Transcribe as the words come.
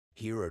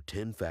Here are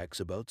 10 facts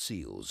about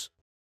seals.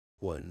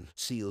 1.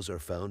 Seals are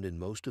found in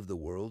most of the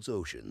world's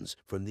oceans,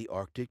 from the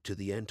Arctic to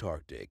the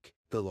Antarctic.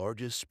 The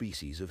largest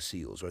species of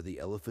seals are the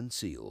elephant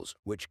seals,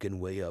 which can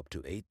weigh up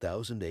to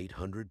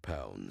 8,800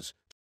 pounds.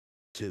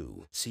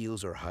 2.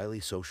 Seals are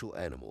highly social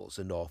animals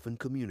and often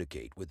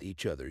communicate with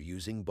each other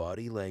using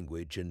body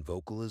language and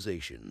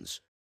vocalizations.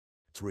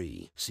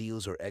 3.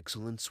 Seals are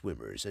excellent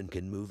swimmers and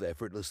can move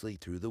effortlessly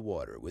through the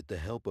water with the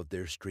help of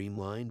their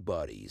streamlined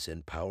bodies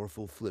and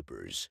powerful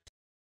flippers.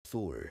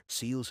 4.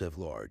 Seals have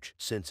large,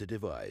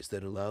 sensitive eyes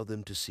that allow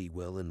them to see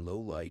well in low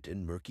light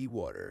and murky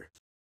water.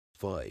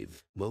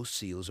 5. Most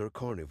seals are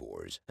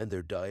carnivores, and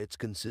their diets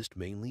consist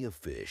mainly of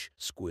fish,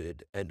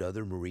 squid, and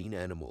other marine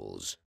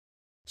animals.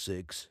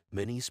 6.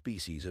 Many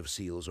species of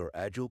seals are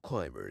agile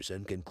climbers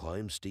and can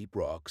climb steep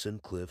rocks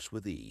and cliffs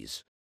with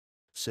ease.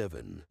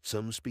 7.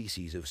 Some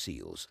species of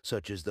seals,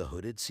 such as the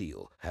hooded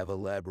seal, have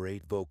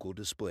elaborate vocal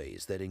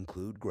displays that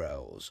include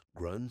growls,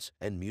 grunts,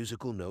 and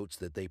musical notes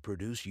that they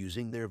produce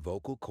using their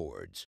vocal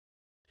cords.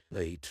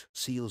 8.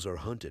 Seals are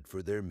hunted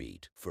for their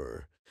meat,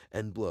 fur,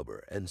 and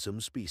blubber, and some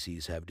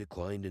species have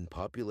declined in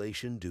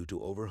population due to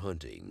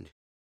overhunting.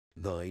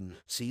 9.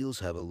 Seals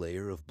have a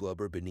layer of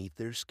blubber beneath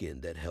their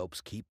skin that helps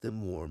keep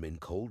them warm in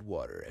cold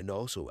water and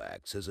also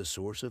acts as a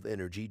source of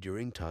energy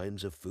during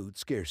times of food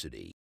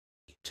scarcity.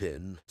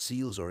 10.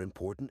 Seals are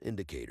important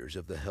indicators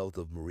of the health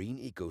of marine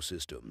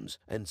ecosystems,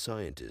 and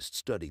scientists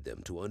study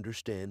them to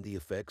understand the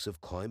effects of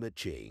climate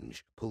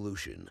change,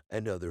 pollution,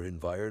 and other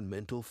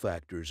environmental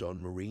factors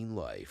on marine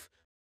life.